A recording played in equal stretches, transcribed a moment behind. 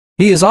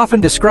He is often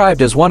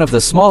described as one of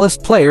the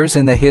smallest players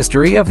in the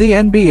history of the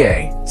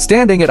NBA.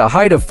 Standing at a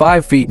height of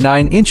 5 feet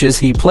 9 inches,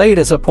 he played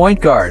as a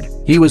point guard.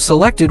 He was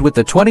selected with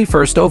the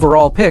 21st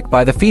overall pick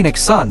by the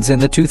Phoenix Suns in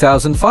the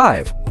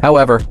 2005.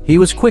 However, he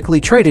was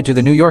quickly traded to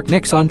the New York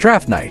Knicks on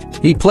draft night.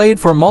 He played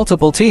for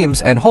multiple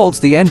teams and holds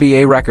the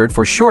NBA record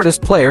for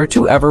shortest player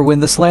to ever win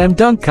the slam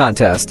dunk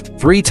contest.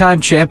 Three-time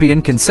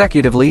champion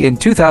consecutively in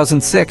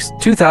 2006,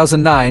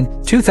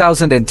 2009,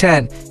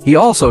 2010, he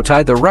also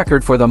tied the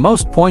record for the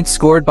most points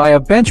scored by a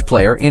bench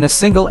player in a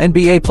single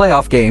NBA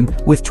playoff game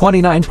with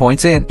 29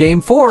 points in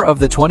Game 4 of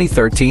the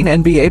 2013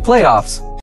 NBA playoffs.